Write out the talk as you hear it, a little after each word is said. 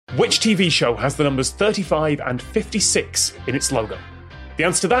Which TV show has the numbers 35 and 56 in its logo? The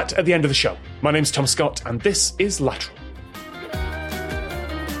answer to that at the end of the show. My name's Tom Scott, and this is Lateral.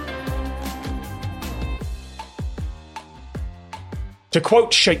 To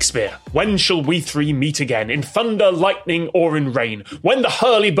quote Shakespeare, when shall we three meet again? In thunder, lightning, or in rain? When the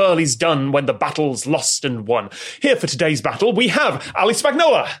hurly-burly's done, when the battle's lost and won. Here for today's battle, we have Ali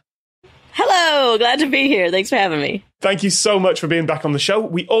Spagnola. Hello, glad to be here. Thanks for having me. Thank you so much for being back on the show.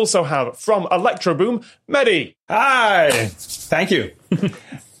 We also have, from Electro Boom, Mehdi. Hi, thank you.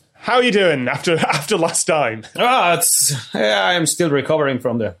 How are you doing after last time? I'm still recovering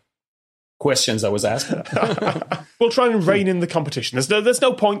from the questions I was asked. We'll try and rein in the competition. There's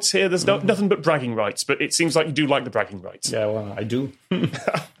no points here. There's nothing but bragging rights, but it seems like you do like the bragging rights. Yeah, well, I do.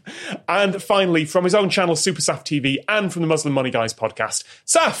 And finally, from his own channel, Super Saf TV, and from the Muslim Money Guys podcast,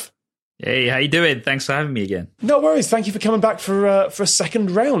 Saf. Hey, how you doing? Thanks for having me again. No worries. Thank you for coming back for a second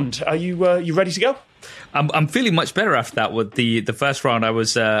round. Are you ready to go? I'm feeling much better after that. With the first round, I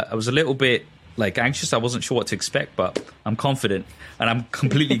was a little bit anxious. I wasn't sure what to expect, but I'm confident, and I'm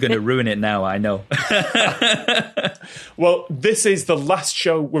completely going to ruin it now. I know. Well, this is the last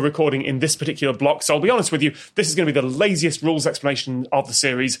show we're recording in this particular block, so I'll be honest with you. This is going to be the laziest rules explanation of the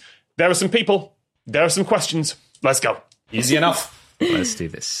series. There are some people. There are some questions. Let's go. Easy enough. Let's do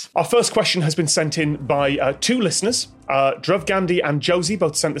this. Our first question has been sent in by two listeners. Druv Gandhi and Josie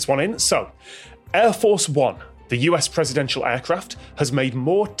both sent this one in. So, Air Force One, the US presidential aircraft, has made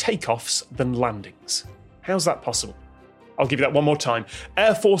more takeoffs than landings. How's that possible? I'll give you that one more time.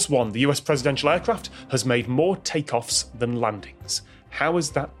 Air Force One, the US presidential aircraft, has made more takeoffs than landings. How is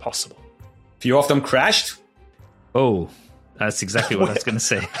that possible? Few of them crashed. Oh, that's exactly what I was going to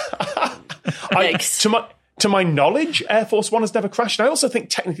say. To my knowledge, Air Force One has never crashed. I also think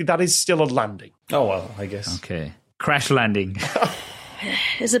technically that is still a landing. Oh, well, I guess. Okay. Crash landing.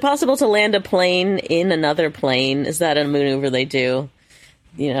 Is it possible to land a plane in another plane? Is that a maneuver they do?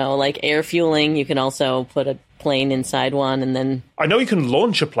 You know, like air fueling, you can also put a plane inside one and then... I know you can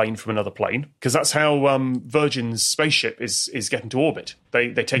launch a plane from another plane, because that's how Virgin's spaceship is getting to orbit.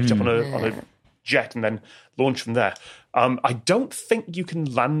 They take it up on a jet and then launch from there. I don't think you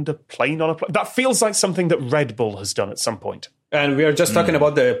can land a plane on a plane. That feels like something that Red Bull has done at some point. And we are just talking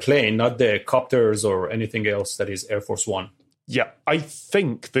about the plane, not the copters or anything else that is Air Force One. Yeah, I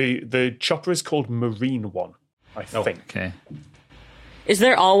think the chopper is called Marine One, I think. Okay. Is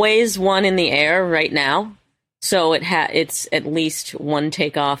there always one in the air right now? So it's at least one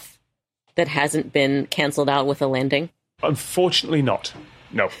takeoff that hasn't been cancelled out with a landing? Unfortunately not.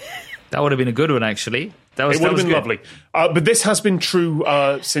 No. That would have been a good one, actually. It would have been lovely. But this has been true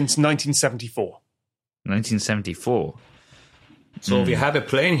since 1974. 1974. So we have a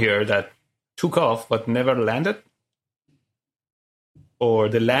plane here that took off but never landed? Or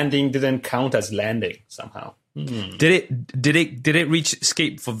the landing didn't count as landing somehow? Did it reach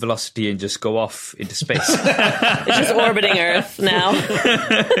escape for velocity and just go off into space? It's just orbiting Earth now.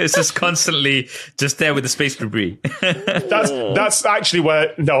 It's just constantly just there with the space debris. That's actually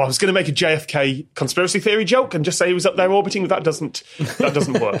where... No, I was going to make a JFK conspiracy theory joke and just say he was up there orbiting, but that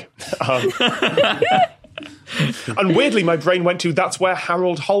doesn't work. And weirdly, my brain went to that's where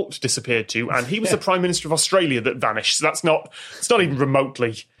Harold Holt disappeared to, and he was the Prime Minister of Australia that vanished, so it's not even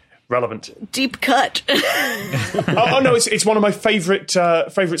remotely relevant. Deep cut. No, it's one of my favourite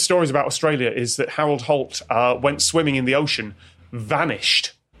stories about Australia is that Harold Holt went swimming in the ocean,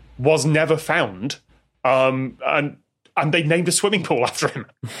 vanished, was never found, and they named a swimming pool after him.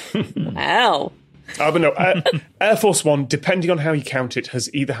 Wow. But no, Air Force One, depending on how you count it,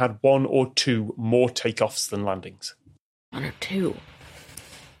 has either had one or two more takeoffs than landings. One or two.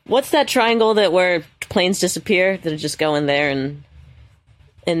 What's that triangle where planes disappear? That just go in there and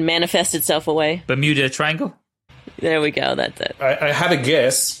manifest itself away? Bermuda Triangle? There we go, that's it. I have a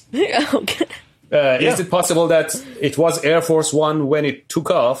guess. Okay. Is it possible that it was Air Force One when it took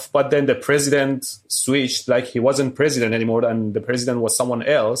off, but then the president switched, like he wasn't president anymore, and the president was someone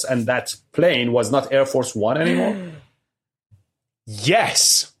else, and that plane was not Air Force One anymore?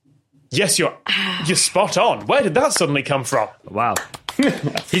 Yes, you're spot on. Where did that suddenly come from? Wow.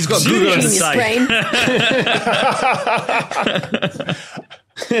 He's got Google on his side.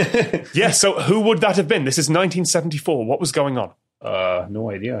 Yeah, so who would that have been? This is 1974. What was going on?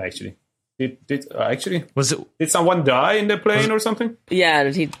 No idea, actually. Did someone die in the plane or something? Yeah,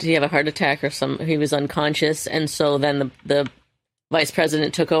 did he have a heart attack or he was unconscious, and so then the vice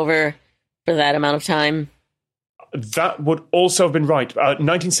president took over for that amount of time? That would also have been right.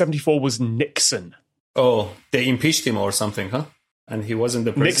 1974 was Nixon. Oh, they impeached him or something, huh? And he wasn't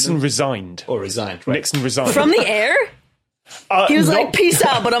the president? Nixon resigned. Oh, resigned, right. Nixon resigned. From the air? He was no. like, peace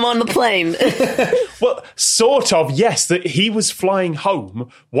out, but I'm on the plane. Well, sort of, yes, that he was flying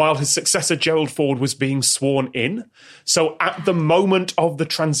home while his successor, Gerald Ford, was being sworn in. So at the moment of the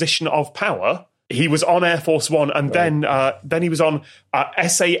transition of power, he was on Air Force One, and then he was on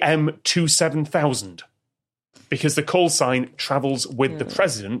SAM 27000, because the call sign travels with the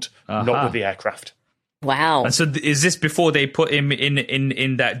president, not with the aircraft. Wow. And so is this before they put him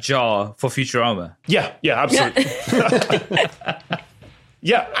in that jar for Futurama? Yeah, absolutely.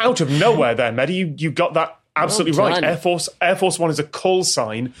 Yeah, out of nowhere there, Mehdi. You got that absolutely Well right. done. Air Force One is a call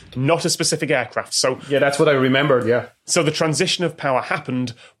sign, not a specific aircraft. So Yeah, that's what I remembered, yeah. So the transition of power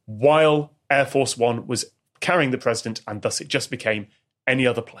happened while Air Force One was carrying the president, and thus it just became any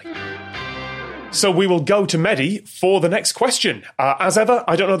other plane. So we will go to Mehdi for the next question. As ever,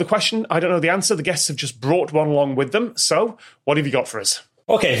 I don't know the question, I don't know the answer. The guests have just brought one along with them. So what have you got for us?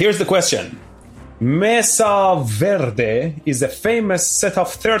 Okay, here's the question. Mesa Verde is a famous set of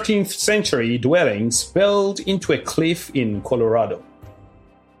 13th century dwellings built into a cliff in Colorado.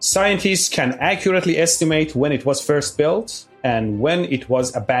 Scientists can accurately estimate when it was first built and when it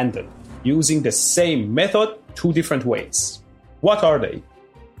was abandoned, using the same method 2 different ways. What are they?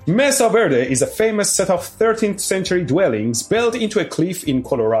 Mesa Verde is a famous set of 13th century dwellings built into a cliff in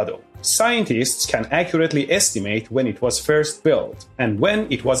Colorado. Scientists can accurately estimate when it was first built and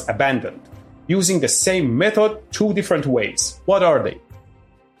when it was abandoned, using the same method 2 different ways. What are they?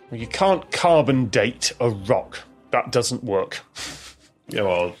 Well, you can't carbon date a rock. That doesn't work. Yeah,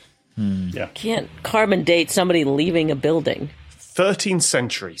 well, Can't carbon date somebody leaving a building. 13th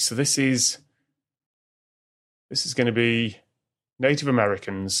century. So this is going to be Native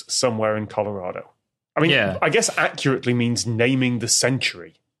Americans somewhere in Colorado. I mean, Yeah. I guess accurately means naming the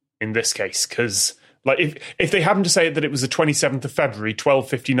century in this case, because like if they happen to say that it was the 27th of February,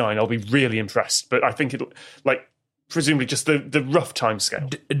 1259, I'll be really impressed. But I think it'll, like, presumably just the rough time scale.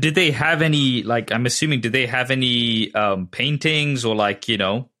 Did they have any, like, I'm assuming, did they have any paintings or, like, you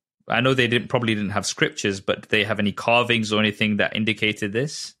know, I know they probably didn't have scriptures, but did they have any carvings or anything that indicated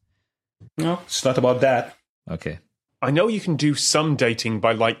this? no, it's not about that. Okay. I know you can do some dating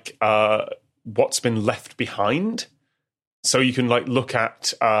by like what's been left behind. So you can like look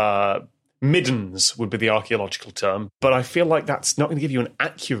at middens would be the archaeological term, but I feel like that's not going to give you an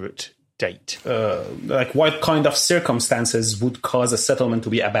accurate date. Like, what kind of circumstances would cause a settlement to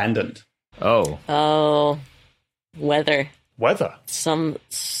be abandoned? Oh. Oh, weather. Weather.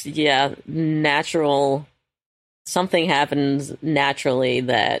 Natural. Something happens naturally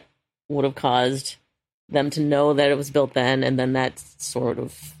that would have caused them to know that it was built then, and then that sort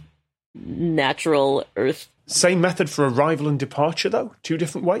of natural earth. Same method for arrival and departure, though? 2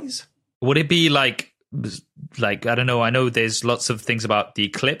 different ways? Would it be like, I don't know, I know there's lots of things about the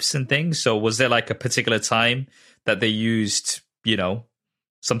eclipse and things, so was there like a particular time that they used, you know,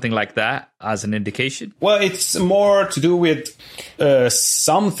 something like that as an indication? Well, it's more to do with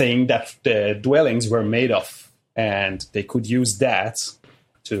something that the dwellings were made of, and they could use that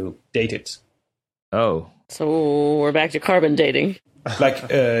to date it. Oh. So we're back to carbon dating. Like,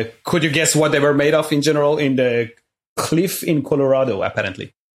 could you guess what they were made of in general in the cliff in Colorado,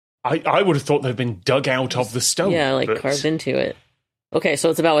 apparently? I would have thought they'd been dug out of the stone. Yeah, like but carved into it. Okay, so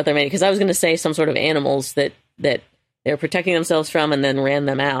it's about what they're made. Because I was going to say some sort of animals that they're protecting themselves from and then ran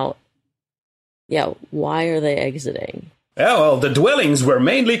them out. Yeah, why are they exiting? Yeah, well, the dwellings were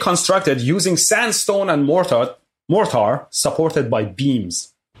mainly constructed using sandstone and mortar supported by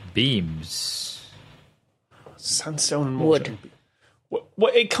beams. Beams. Sandstone and mortar. Wood.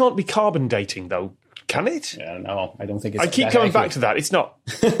 Well, it can't be carbon dating, though, can it? Yeah, no, I don't think it's I keep that coming accurate. back to that. It's not.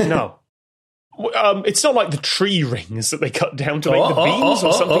 No. It's not like the tree rings that they cut down to make the beams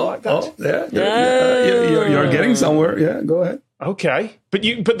or something like that. You're getting somewhere. Yeah, go ahead. Okay, but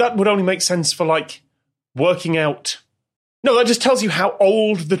that would only make sense for like working out. No, that just tells you how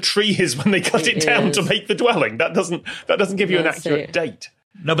old the tree is when they cut it down to make the dwelling. That doesn't give you an accurate date.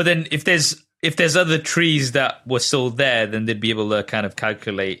 No, but then if there's other trees that were still there, then they'd be able to kind of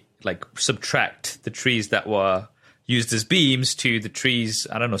calculate, like subtract the trees that were used as beams to the trees.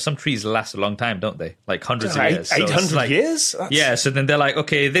 I don't know. Some trees last a long time, don't they? Like hundreds of years. So it's 800 like, years? Yeah. So then they're like,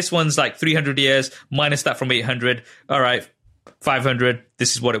 okay, this one's like 300 years minus that from 800. All right, 500.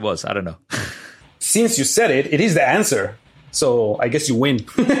 This is what it was. I don't know. Since you said it, it is the answer. So I guess you win.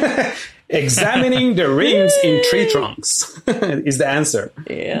 Examining the rings in tree trunks is the answer.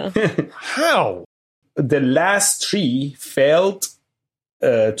 Yeah. How? The last tree failed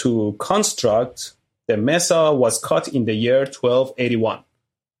to construct. The mesa was cut in the year 1281.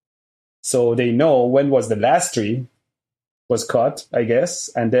 So they know when was the last tree was cut, I guess.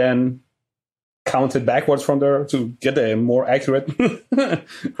 And then counted backwards from there to get a more accurate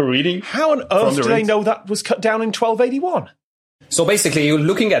reading. How on earth do they know that was cut down in 1281? So basically, you're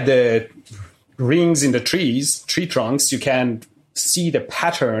looking at the rings in the tree trunks, you can see the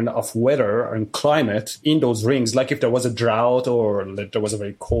pattern of weather and climate in those rings. Like if there was a drought or there was a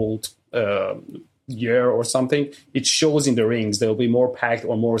very cold year or something, it shows in the rings. They'll be more packed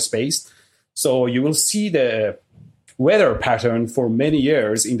or more spaced. So you will see the weather pattern for many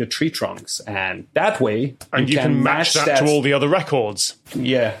years in the tree trunks. And that way, and you can match that to all the other records.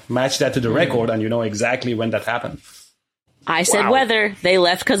 Yeah, match that to the record, and you know exactly when that happened. I said weather. They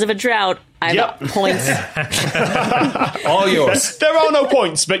left because of a drought. I got points. All yours. There are no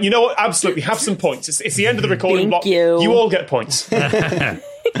points, but you know what? Absolutely, have some points. It's the end of the recording block. You all get points.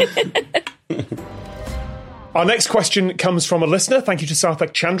 Our next question comes from a listener. Thank you to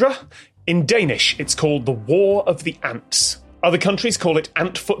Sarthak Chandra. In Danish, it's called the War of the Ants. Other countries call it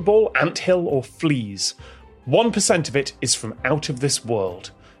ant football, ant hill, or fleas. 1% of it is from out of this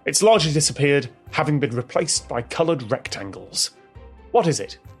world. It's largely disappeared, having been replaced by coloured rectangles. What is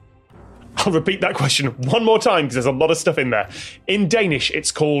it? I'll repeat that question one more time because there's a lot of stuff in there. In Danish,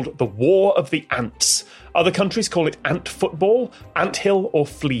 it's called the War of the Ants. Other countries call it ant football, ant hill, or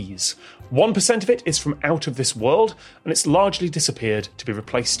fleas. 1% of it is from out of this world, and it's largely disappeared to be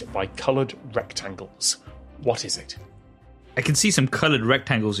replaced by coloured rectangles. What is it? I can see some coloured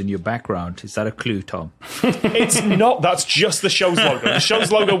rectangles in your background. Is that a clue, Tom? It's not. That's just the show's logo. The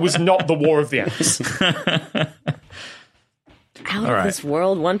show's logo was not the War of the Ants. Out of this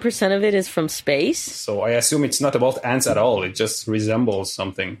world, 1% of it is from space? So I assume it's not about ants at all. It just resembles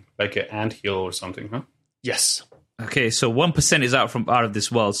something, like an anthill or something, huh? Yes. Okay, so 1% is out of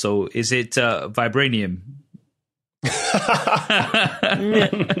this world. So is it vibranium?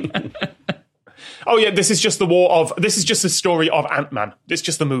 Oh yeah, this is just the story of Ant-Man. It's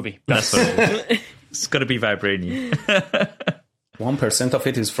just the movie. That's what it is. It's got to be vibranium. 1% of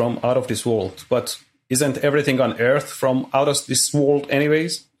it is from out of this world, but isn't everything on Earth from out of this world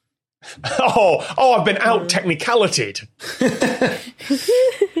anyways? Oh, I've been out technicalityed.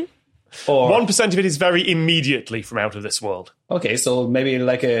 1% of it is very immediately from out of this world. Okay, so maybe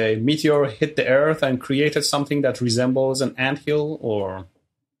like a meteor hit the Earth and created something that resembles an anthill, or...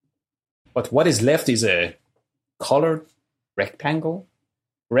 But what is left is a colored rectangle?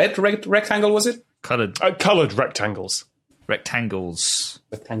 Red rectangle, was it? Colored rectangles. Rectangles.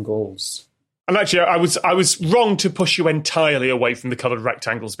 And actually, I was wrong to push you entirely away from the coloured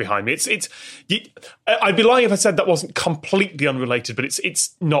rectangles behind me. I'd be lying if I said that wasn't completely unrelated, but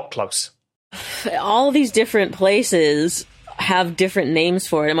it's not close. All these different places have different names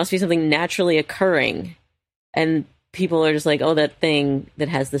for it. It must be something naturally occurring. And people are just like, oh, that thing that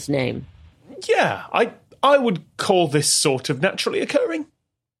has this name. Yeah, I would call this sort of naturally occurring.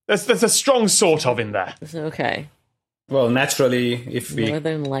 There's a strong sort of in there. Okay. Well, naturally, if we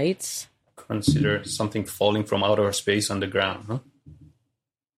Northern Lights consider something falling from outer space on the ground, huh?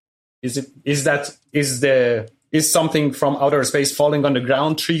 Is something from outer space falling on the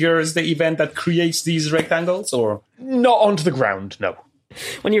ground triggers the event that creates these rectangles, or not onto the ground? No.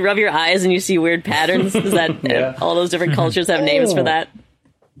 When you rub your eyes and you see weird patterns, is that all those different cultures have names for that?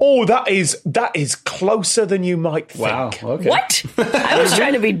 Oh, that is closer than you might think. Wow. Okay. What? I was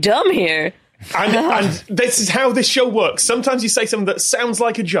trying to be dumb here. And this is how this show works. Sometimes you say something that sounds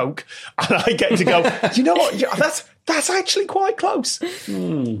like a joke, and I get to go, you know what? Yeah, that's actually quite close.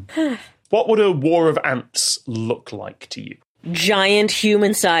 What would a war of ants look like to you? Giant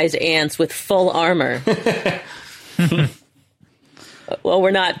human-sized ants with full armor. Well,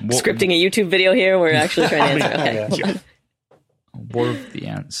 we're not scripting a YouTube video here. We're actually trying to answer. Okay. Yeah. War of the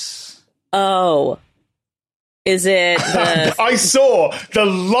Ants. Oh. Is it the... I saw the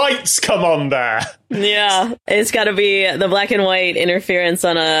lights come on there. Yeah. It's got to be the black and white interference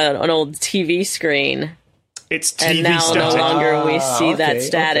on an old TV screen. It's TV and now static. No longer we see that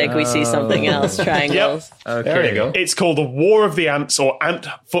static. We see something else. Triangles. Yep. Okay. There you go. It's called the War of the Ants, or ant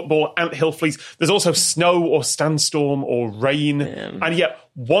football, ant hill fleas. There's also snow or sandstorm or rain. And yet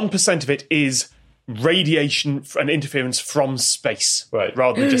 1% of it is radiation and interference from space, right,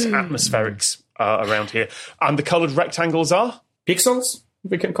 rather than just atmospherics around here. And the coloured rectangles are? Pixels,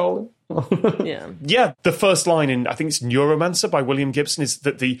 we can call them. Yeah, the first line in, I think it's Neuromancer by William Gibson, is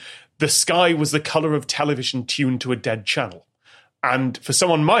that the sky was the colour of television tuned to a dead channel. And for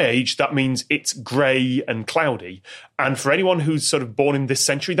someone my age, that means it's grey and cloudy. And for anyone who's sort of born in this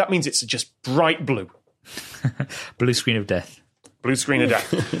century, that means it's just bright blue. Blue screen of death. Blue screen of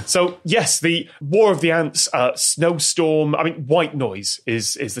death. So, yes, the War of the Ants, snowstorm, white noise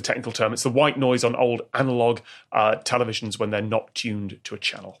is the technical term. It's the white noise on old analogue televisions when they're not tuned to a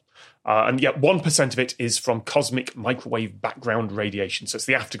channel. And yet 1% of it is from cosmic microwave background radiation. So it's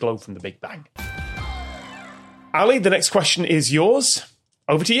the afterglow from the Big Bang. Ali, the next question is yours.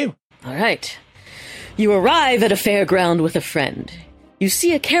 Over to you. All right. You arrive at a fairground with a friend. You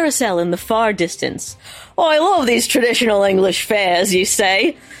see a carousel in the far distance. Oh, I love these traditional English fairs, you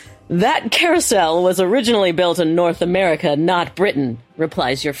say. That carousel was originally built in North America, not Britain,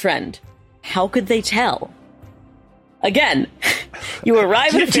 replies your friend. How could they tell? Again, you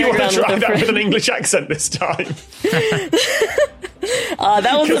arrive at a Do you want fairground to try with a that friend. with an English accent this time?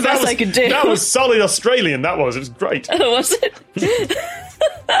 That was the best I could do. That was solid Australian, that was. It was great. Was it?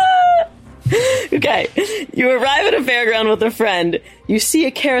 Okay. You arrive at a fairground with a friend. You see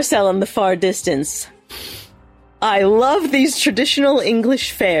a carousel in the far distance. I love these traditional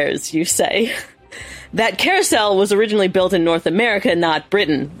English fairs, you say. That carousel was originally built in North America, not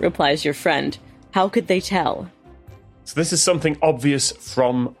Britain, replies your friend. How could they tell? So this is something obvious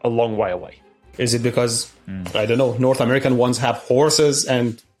from a long way away. Is it because, I don't know, North American ones have horses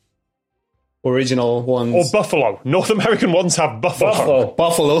and original ones... Or buffalo. North American ones have buffalo.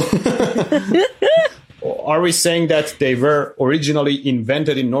 Buffalo. Are we saying that they were originally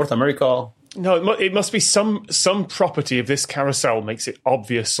invented in North America? No, it must be some property of this carousel makes it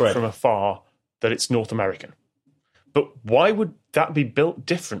obvious from afar that it's North American. But why would that be built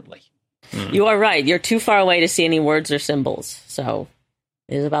differently? You are right. You're too far away to see any words or symbols. So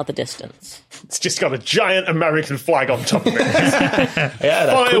it is about the distance. It's just got a giant American flag on top of it. Yeah,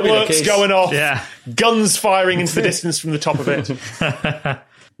 that could be the Fireworks case. going off. Yeah. Guns firing into the distance from the top of it.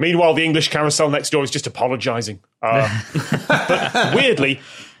 Meanwhile, the English carousel next door is just apologising. But weirdly,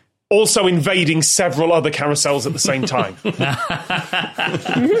 also invading several other carousels at the same time.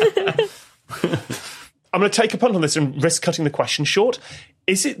 I'm going to take a punt on this and risk cutting the question short.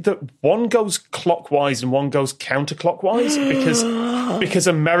 Is it that one goes clockwise and one goes counterclockwise because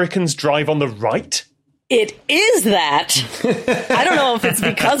Americans drive on the right? It is that. I don't know if it's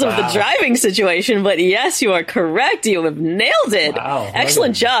because of the driving situation, but yes, you are correct. You have nailed it. Wow.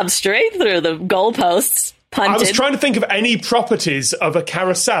 Excellent job. Straight through the goalposts. Punted. I was trying to think of any properties of a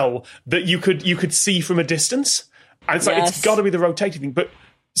carousel that you could see from a distance. And it's like, it's got to be the rotating thing. But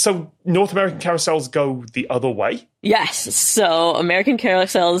so North American carousels go the other way? Yes. So American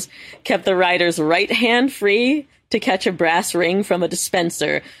carousels kept the rider's right hand free to catch a brass ring from a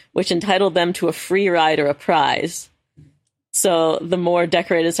dispenser, which entitled them to a free ride or a prize. So the more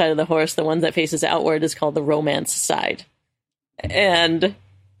decorated side of the horse, the one that faces outward, is called the romance side. And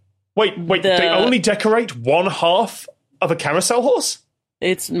Wait, they only decorate one half of a carousel horse?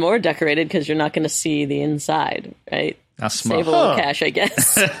 it's more decorated because you're not going to see the inside, right? That's smart. Save a little cash, I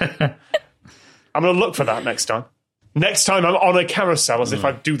guess. I'm going to look for that next time. Next time I'm on a carousel, as if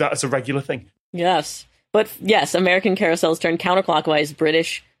I do that as a regular thing. Yes. But yes, American carousels turn counterclockwise,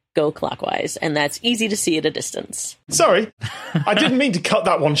 British go clockwise, and that's easy to see at a distance. Sorry, I didn't mean to cut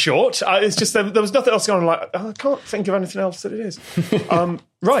that one short. It's just there was nothing else going on. Like, I can't think of anything else that it is.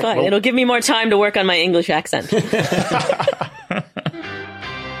 Right. Fine. Well, It'll give me more time to work on my English accent.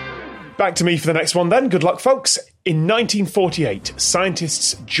 back to me for the next one then. Good luck, folks. In 1948,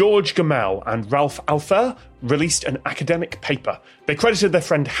 scientists George Gamow and Ralph Alpher released an academic paper. They credited their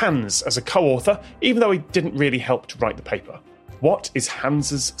friend Hans as a co-author, even though he didn't really help to write the paper. What is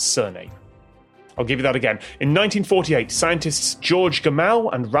Hans's surname? I'll give you that again. In 1948, scientists George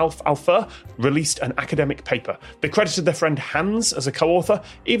Gamow and Ralph Alpher released an academic paper. They credited their friend Hans as a co-author,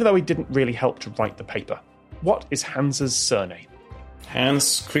 even though he didn't really help to write the paper. What is Hans's surname?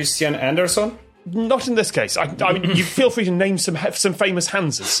 Hans Christian Andersen? Not in this case. I mean, you feel free to name some famous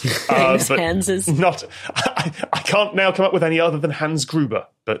Hanses. Famous but Hanses. Not. I can't now come up with any other than Hans Gruber.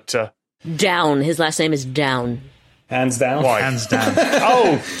 But Down. His last name is Down. Hands down. why? Hands down.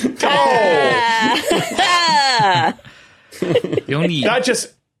 Oh, The only that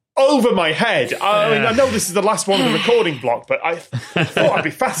just over my head. I mean, I know this is the last one of the recording block, but I thought I'd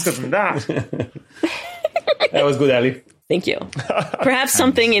be faster than that. That was good, Ali. Thank you. Perhaps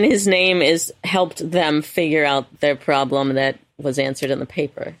something in his name is helped them figure out their problem that was answered in the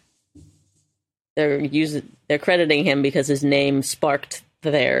paper. They're crediting him because his name sparked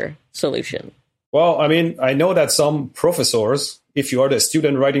their solution. Well, I mean, I know that some professors, if you are the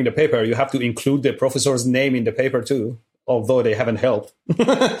student writing the paper, you have to include the professor's name in the paper too, although they haven't helped.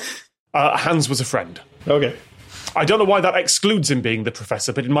 Hans was a friend. Okay. I don't know why that excludes him being the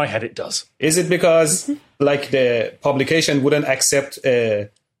professor, but in my head it does. Is it because, like, the publication wouldn't accept a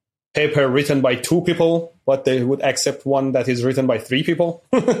paper written by 2 people, but they would accept one that is written by 3 people?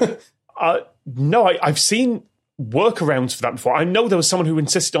 No, I've seen workarounds for that before. I know there was someone who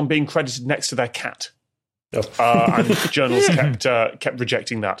insisted on being credited next to their cat. And journals kept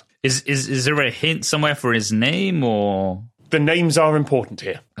rejecting that. Is there a hint somewhere for his name, or The names are important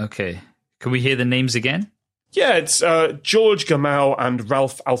here. okay? Can we hear the names again? Yeah, it's George Gamow and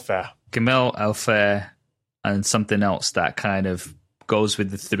Ralph Alpher. Gamel, Alfair, and something else that kind of goes with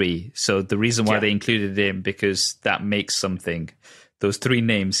the three. So the reason why they included him, because that makes something. Those three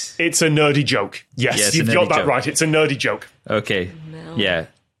names. It's a nerdy joke. Yes, you've got that right. It's a nerdy joke. Okay. Mel, Yeah.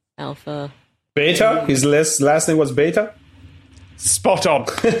 Beta? His last name was Beta? Spot on.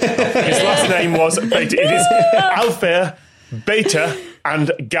 His last name was Beta. It is Alpher, Beta, and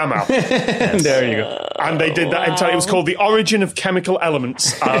Gamow. There you go. And they did that entirely. It was called The Origin of Chemical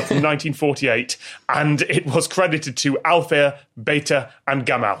Elements from 1948. And it was credited to Alpher, Beta, and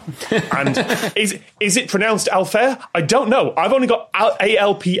Gamow. And is it pronounced Alpher? I don't know. I've only got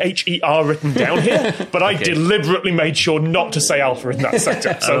Alpher written down here, but I deliberately made sure not to say Alpha in that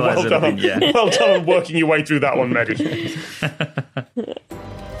sector. So well done. Well done on working your way through that one, Mehdi.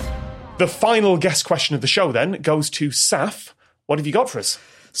 The final guest question of the show then goes to Saf. What have you got for us?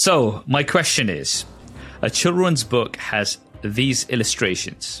 So, my question is, a children's book has these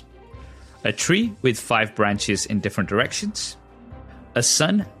illustrations. A tree with 5 branches in different directions. A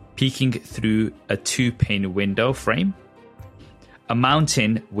sun peeking through a 2-pane window frame. A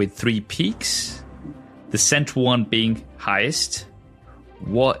mountain with 3 peaks. The central one being highest.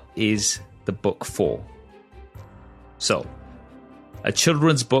 What is the book for? So, a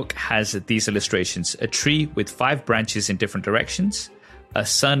children's book has these illustrations. A tree with 5 branches in different directions. A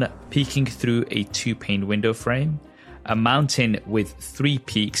sun peeking through a 2-pane window frame. A mountain with 3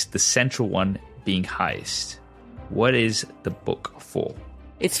 peaks, the central one being highest. What is the book for?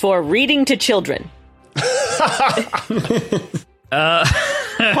 It's for reading to children.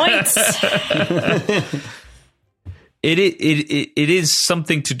 Points. It is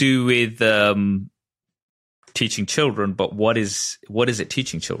something to do with teaching children, but what is it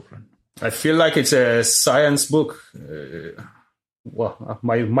teaching children? I feel like it's a science book. Well,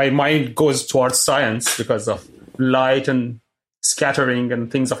 my mind goes towards science because of light and scattering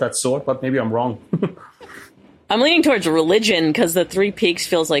and things of that sort, but maybe I'm wrong. I'm leaning towards religion because the 3 peaks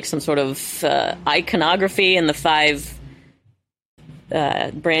feels like some sort of iconography, and the 5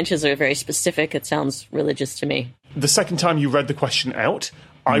 branches are very specific. It sounds religious to me. The second time you read the question out,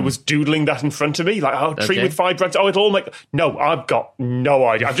 I was doodling that in front of me, like, tree with 5 branches. Oh, it'll all make... No, I've got no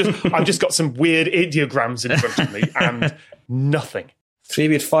idea. I've just got some weird ideograms in front of me and nothing. Tree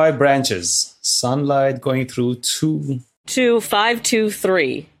with 5 branches. Sunlight going through 2... 2, 5, 2,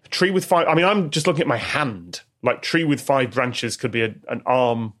 3. Tree with 5... I mean, I'm just looking at my hand. Like, tree with 5 branches could be an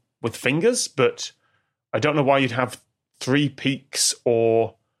arm with fingers, but I don't know why you'd have 3 peaks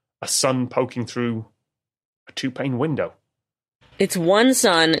or a sun poking through a 2-pane window. It's 1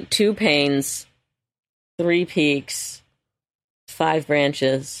 sun, 2 panes, 3 peaks, 5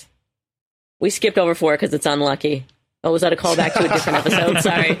 branches. We skipped over 4 because it's unlucky. Oh, was that a callback to a different episode?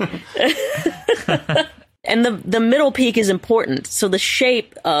 Sorry. And the middle peak is important. So the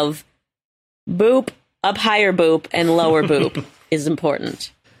shape of boop, up higher boop, and lower boop is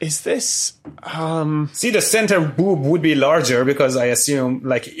important. Is this... See, the center boob would be larger because I assume,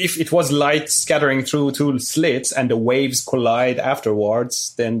 like, if it was light scattering through 2 slits and the waves collide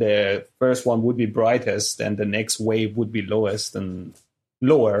afterwards, then the first one would be brightest and the next wave would be lowest and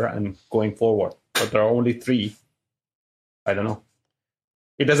lower and going forward. But there are only 3. I don't know.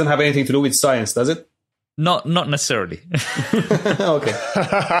 It doesn't have anything to do with science, does it? Not necessarily. Okay.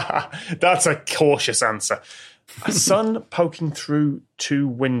 That's a cautious answer. A sun poking through 2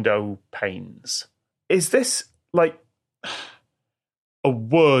 window panes. Is this like a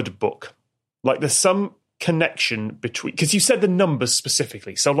word book? Like there's some connection between... Because you said the numbers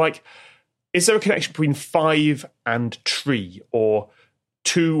specifically. So like, is there a connection between 5 and tree or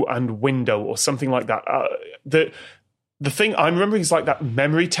 2 and window or something like that? The thing I'm remembering is like that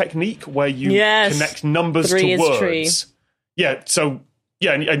memory technique where you connect numbers 3 to is words. tree. Yeah, so...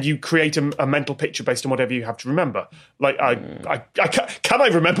 Yeah, and you create a mental picture based on whatever you have to remember. Like, can I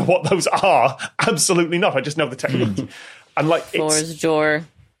remember what those are? Absolutely not. I just know the technique. And like, 4 is drawer,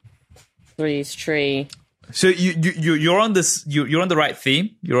 3 is tree. So you're on this. You're on the right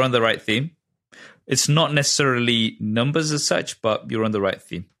theme. You're on the right theme. It's not necessarily numbers as such, but you're on the right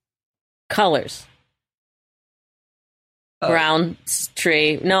theme. Colors. Brown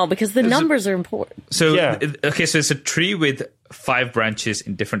tree. No, because the numbers are important. So, okay, so it's a tree with 5 branches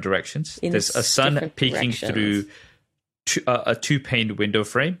in different directions. There's a sun peeking through a 2-pane window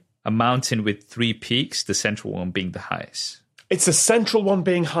frame, a mountain with 3 peaks, the central one being the highest. It's the central one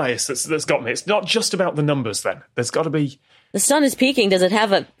being highest that's got me. It's not just about the numbers then. There's got to be... The sun is peeking. Does it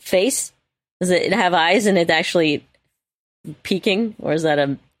have a face? Does it have eyes and it's actually peeking, or is that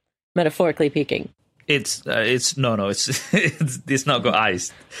a metaphorically peeking? It's it's it's not got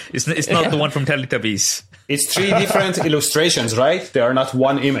eyes. It's not the one from Teletubbies. It's 3 different illustrations, right? They are not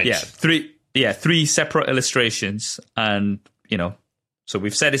one image. Three separate illustrations, and so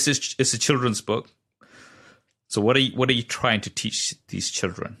we've said it's a children's book. So what are you trying to teach these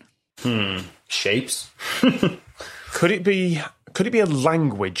children? Shapes. Could it be a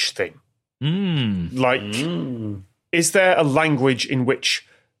language thing? Is there a language in which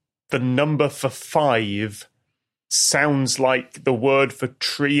the number for 5 sounds like the word for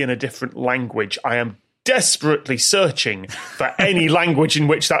tree in a different language? I am desperately searching for any language in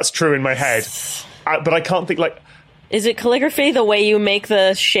which that's true in my head, but I can't think. Is it calligraphy, the way you make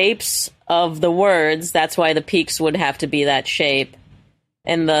the shapes of the words? That's why the peaks would have to be that shape,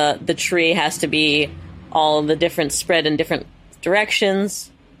 and the tree has to be all the different spread in different directions.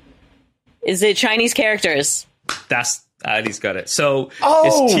 Is it Chinese characters? Ali's got it. So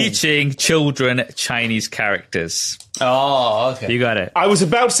it's teaching children Chinese characters. Oh, okay. You got it. I was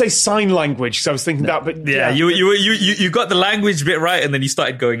about to say sign language, so I was thinking that, but yeah, you got the language bit right, and then you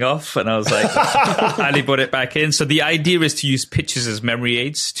started going off, and I was like, Ali brought it back in. So the idea is to use pictures as memory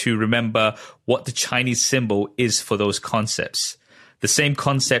aids to remember what the Chinese symbol is for those concepts. The same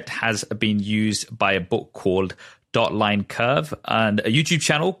concept has been used by a book called Dot Line Curve and a YouTube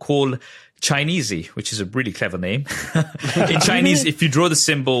channel called Chinesey, which is a really clever name. In Chinese, if you draw the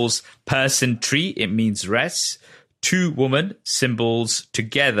symbols person, tree, it means rest. 2 woman symbols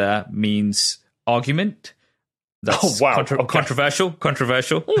together means argument. That's controversial.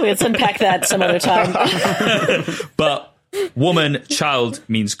 Ooh, let's unpack that some other time. But woman, child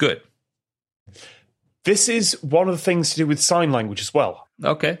means good. This is one of the things to do with sign language as well.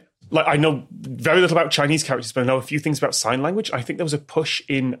 Okay. I know very little about Chinese characters, but I know a few things about sign language. I think there was a push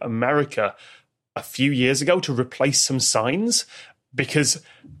in America a few years ago to replace some signs because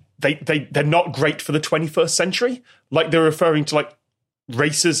they're not great for the 21st century. They're referring to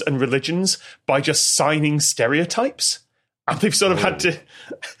races and religions by just signing stereotypes. And they've sort of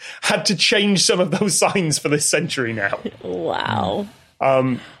had to change some of those signs for this century now. Wow.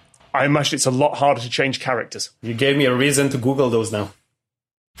 I imagine it's a lot harder to change characters. You gave me a reason to Google those now.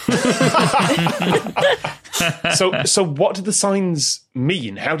 So what do the signs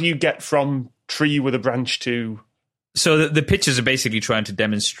mean? How do you get from tree with a branch to... So the pictures are basically trying to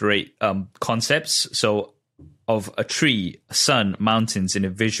demonstrate concepts. So of a tree, a sun, mountains in a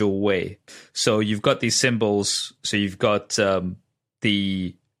visual way. So you've got these symbols. So you've got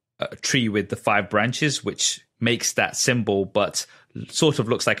the tree with the 5 branches, which makes that symbol, but sort of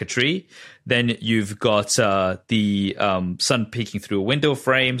looks like a tree. Then you've got the sun peeking through a window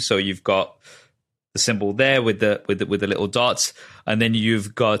frame. So you've got the symbol there with the little dots, and then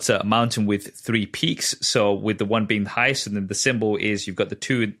you've got a mountain with 3 peaks. So with the one being the highest, and then the symbol is you've got the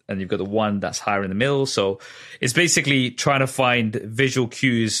 2 and you've got the 1 that's higher in the middle. So it's basically trying to find visual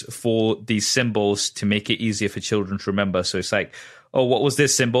cues for these symbols to make it easier for children to remember. So it's like, oh, what was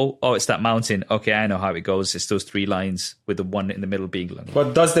this symbol? Oh, it's that mountain. Okay, I know how it goes. It's those 3 lines with the 1 in the middle being long.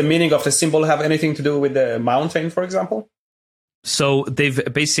 But does the meaning of the symbol have anything to do with the mountain, for example? So they've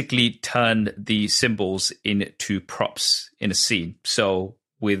basically turned the symbols into props in a scene. So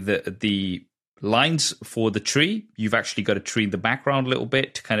with the lines for the tree, you've actually got a tree in the background a little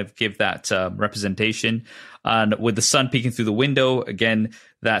bit to kind of give that representation. And with the sun peeking through the window, again,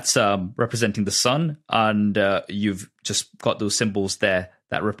 that's representing the sun. And you've just got those symbols there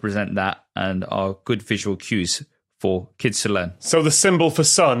that represent that and are good visual cues for kids to learn. So the symbol for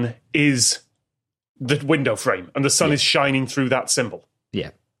sun is the window frame, and the sun is shining through that symbol.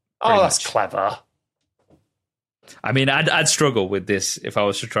 Yeah. Oh, that's clever. I mean, I'd struggle with this if I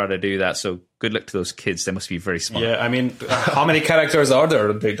was to try to do that. So good luck to those kids. They must be very smart. Yeah, I mean, how many characters are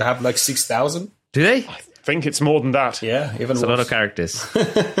there? They have 6,000? Do they? I think it's more than that. Yeah, even it's worse. A lot of characters.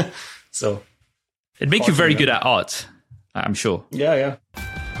 So it'd make you very good at art, I'm sure. Yeah.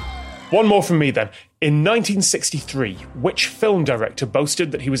 One more from me then. In 1963, which film director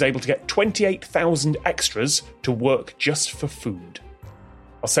boasted that he was able to get 28,000 extras to work just for food?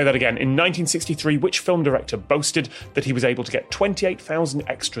 I'll say that again. In 1963, which film director boasted that he was able to get 28,000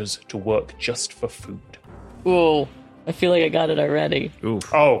 extras to work just for food? Ooh, I feel like I got it already.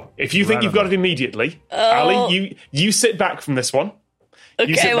 Oof. Oh, if you think you've got it immediately, Ali, you sit back from this one.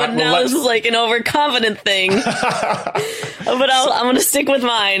 Okay, well now this is like an overconfident thing. But I'm going to stick with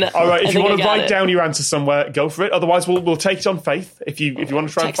mine. All right, if you want to write down your answer somewhere, go for it. Otherwise, we'll take it on faith. If you want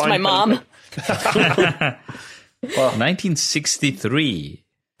to try Text and find my mom. Well, 1963.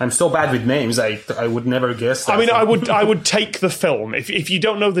 I'm so bad with names. I would never guess that. I mean, I would take the film. If you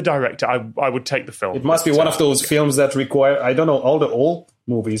don't know the director, I would take the film. It must be one of those films that require, I don't know, all the old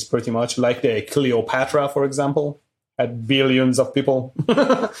movies pretty much, like the Cleopatra, for example, had billions of people.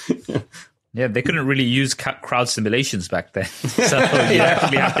 Yeah, they couldn't really use crowd simulations back then. So you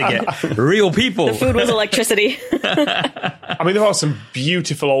actually have to get real people. The food was electricity. I mean, there are some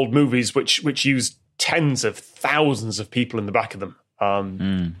beautiful old movies which use tens of thousands of people in the back of them.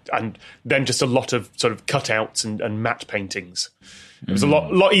 And then just a lot of sort of cutouts and matte paintings. It was a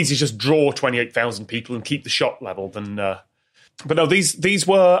lot easier to just draw 28,000 people and keep the shot level than... But no, these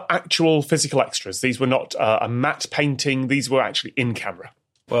were actual physical extras. These were not a matte painting. These were actually in camera.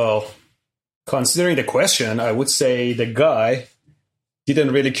 Well, considering the question, I would say the guy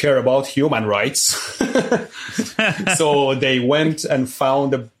didn't really care about human rights. So they went and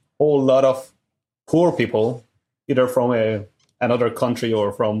found a whole lot of poor people, either from another country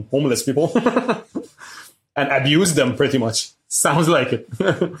or from homeless people, and abused them pretty much. Sounds like it.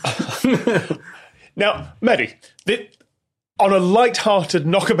 Now, Mehdi, on a light-hearted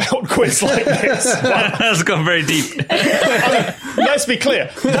knockabout quiz like this... That's gone very deep. I mean, let's be clear,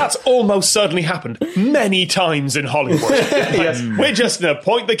 that's almost certainly happened many times in Hollywood. Yes. We're just going to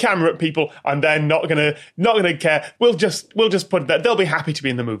point the camera at people and they're not going to care. We'll just put it there. They'll be happy to be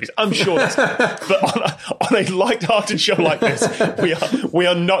in the movies. I'm sure that's... But on a light-hearted show like this, we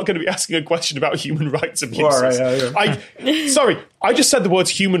are not going to be asking a question about human rights abuses. Sorry, I just said the words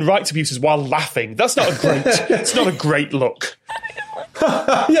human rights abuses while laughing. That's not it's not a great look.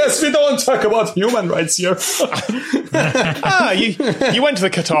 Yes, we don't talk about human rights here. You went to the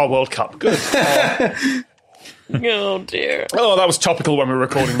Qatar World Cup. Good. Oh, dear. Oh, that was topical when we were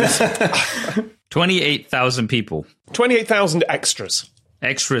recording this. 28,000 people. 28,000 extras.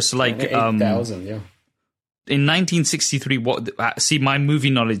 Extras, like... 8,000, yeah. In 1963, see, my movie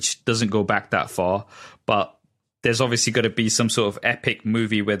knowledge doesn't go back that far, but there's obviously got to be some sort of epic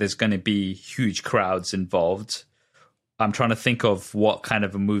movie where there's going to be huge crowds involved. I'm trying to think of what kind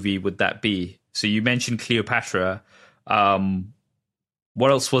of a movie would that be. So you mentioned Cleopatra. What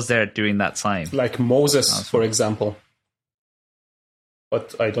else was there during that time? Like Moses, for example.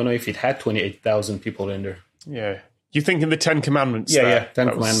 But I don't know if it had 28,000 people in there. Yeah. You think in the Ten Commandments? Yeah, Ten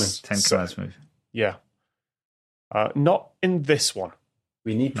Commandments. Ten Commandments movie. Yeah. Not in this one.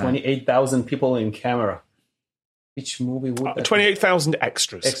 We need 28,000 people in camera. Which movie would that 28,000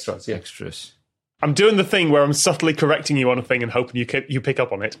 extras. Extras, yeah. Extras. I'm doing the thing where I'm subtly correcting you on a thing and hoping you pick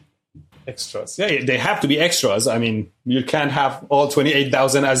up on it. Extras. Yeah, they have to be extras. I mean, you can't have all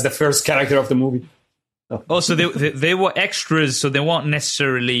 28,000 as the first character of the movie. No. Oh, so they were extras, so they weren't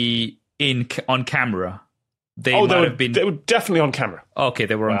necessarily on camera. They were definitely on camera. Okay,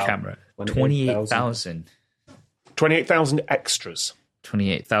 they were on camera. 28,000. 28,000 extras.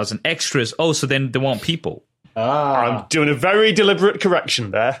 28,000 extras. Oh, so then they weren't people. I'm doing a very deliberate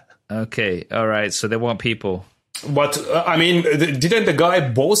correction there. Okay, all right. So they want people. But, I mean, didn't the guy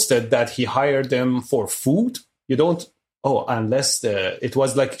boasted that he hired them for food? You don't... Oh, unless it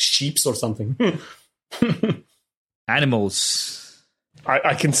was like sheep or something. Animals.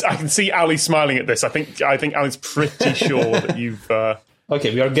 I can see Ali smiling at this. I think Ali's pretty sure that you've...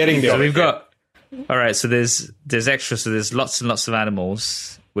 Okay, we are getting there. So we've got... All right, so there's extras. So there's lots and lots of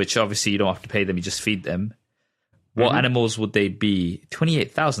animals, which obviously you don't have to pay them. You just feed them. What animals would they be?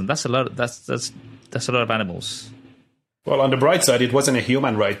 28,000. That's a lot. That's a lot of animals. Well, on the bright side, it wasn't a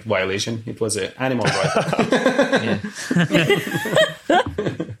human right violation. It was an animal right.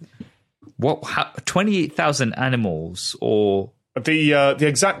 28,000 animals, or the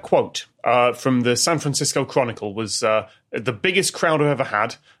exact quote from the San Francisco Chronicle was the biggest crowd I've ever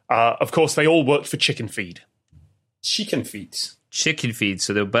had. Of course, they all worked for chicken feed. Chicken feed. Chicken feed.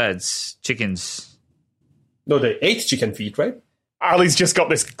 So they're birds, chickens. No, they ate chicken feet, right? Ali's just got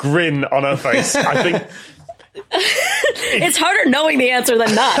this grin on her face. I think it's harder knowing the answer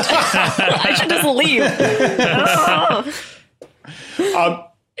than not. I should just leave.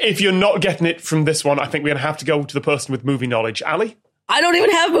 If you're not getting it from this one, I think we're going to have to go to the person with movie knowledge. Ali? I don't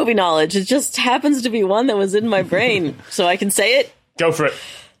even have movie knowledge. It just happens to be one that was in my brain. So I can say it? Go for it.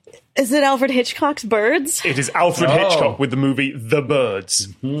 Is it Alfred Hitchcock's Birds? It is Alfred Hitchcock with the movie The Birds.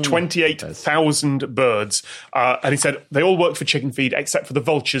 28,000 birds. And he said they all worked for chicken feed except for the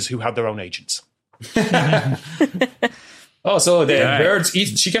vultures who had their own agents. Oh, so the birds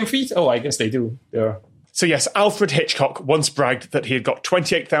eat chicken feet? Oh, I guess they do. Yeah. So yes, Alfred Hitchcock once bragged that he had got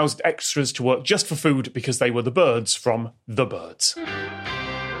 28,000 extras to work just for food because they were the birds from The Birds.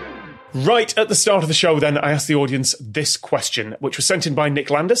 Right at the start of the show, then, I asked the audience this question, which was sent in by Nick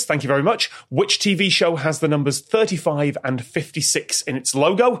Landis. Thank you very much. Which TV show has the numbers 35 and 56 in its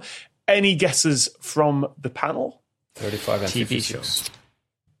logo? Any guesses from the panel? 35 and TV 56.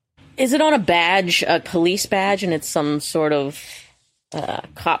 Is it on a badge, a police badge, and it's some sort of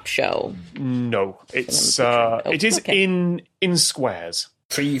cop show? No, it is okay. in squares.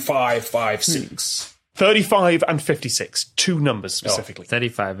 3, 5, 5, 6. 35 and 56, two numbers specifically.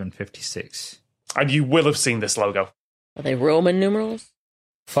 35 and 56. And you will have seen this logo. Are they Roman numerals?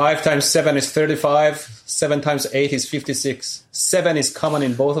 5 times 7 is 35. 7 times 8 is 56. 7 is common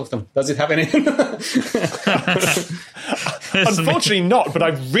in both of them. Does it have any? Unfortunately not, but I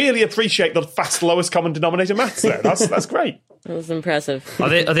really appreciate the fast lowest common denominator maths there. That's great. That was impressive. Are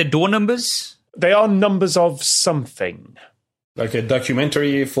they door numbers? They are numbers of something. Like a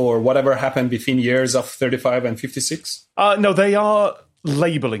documentary for whatever happened between years of 35 and 56? No, they are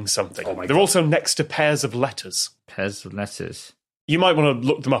labelling something. Oh my They're God. also next to pairs of letters. Pairs of letters. You might want to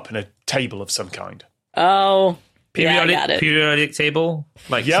look them up in a table of some kind. Oh, yeah, I got it. Periodic table?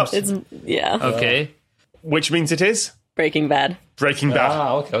 Like Yep. some- Yeah, Okay. Which means it is Breaking Bad. Breaking Bad.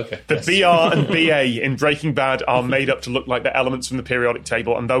 Okay. The Yes. BR and BA in Breaking Bad are made up to look like the elements from the periodic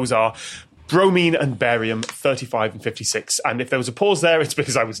table, and those are bromine and barium, 35 and 56. And if there was a pause there, it's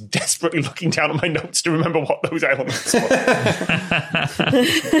because I was desperately looking down at my notes to remember what those elements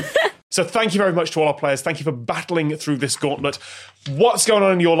were. So thank you very much to all our players. Thank you for battling through this gauntlet. What's going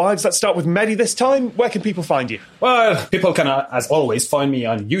on in your lives? Let's start with Mehdi this time. Where can people find you? Well, people can, as always, find me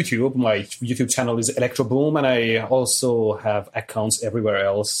on YouTube. My YouTube channel is Electroboom, and I also have accounts everywhere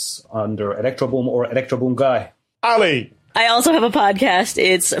else under Electroboom or Electroboom Guy. Ali. I also have a podcast.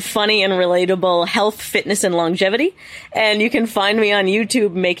 It's funny and relatable health, fitness, and longevity. And you can find me on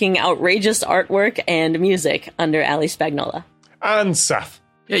YouTube making outrageous artwork and music under Ali Spagnola. And Saf.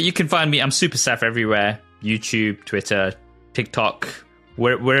 Yeah, you can find me. I'm Super Saf everywhere. YouTube, Twitter, TikTok,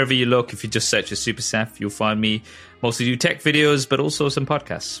 wherever you look. If you just search for Super Saf, you'll find me. Mostly do tech videos, but also some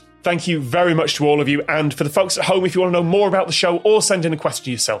podcasts. Thank you very much to all of you. And for the folks at home, if you want to know more about the show or send in a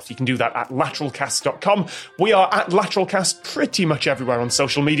question yourself, you can do that at lateralcast.com. We are at lateralcast pretty much everywhere on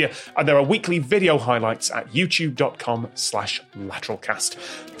social media. And there are weekly video highlights at youtube.com/lateralcast.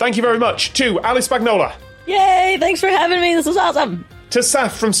 Thank you very much to Ali Spagnola. Yay! Thanks for having me. This was awesome. To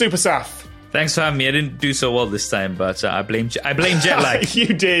Saf from Super Saf. Thanks for having me. I didn't do so well this time, but I blame jet lag. You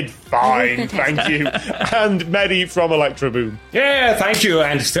did fine, thank you. And Mehdi from Electroboom. Yeah, thank you.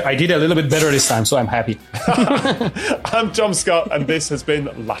 And I did a little bit better this time, so I'm happy. I'm Tom Scott, and this has been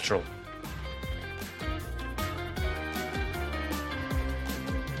Lateral.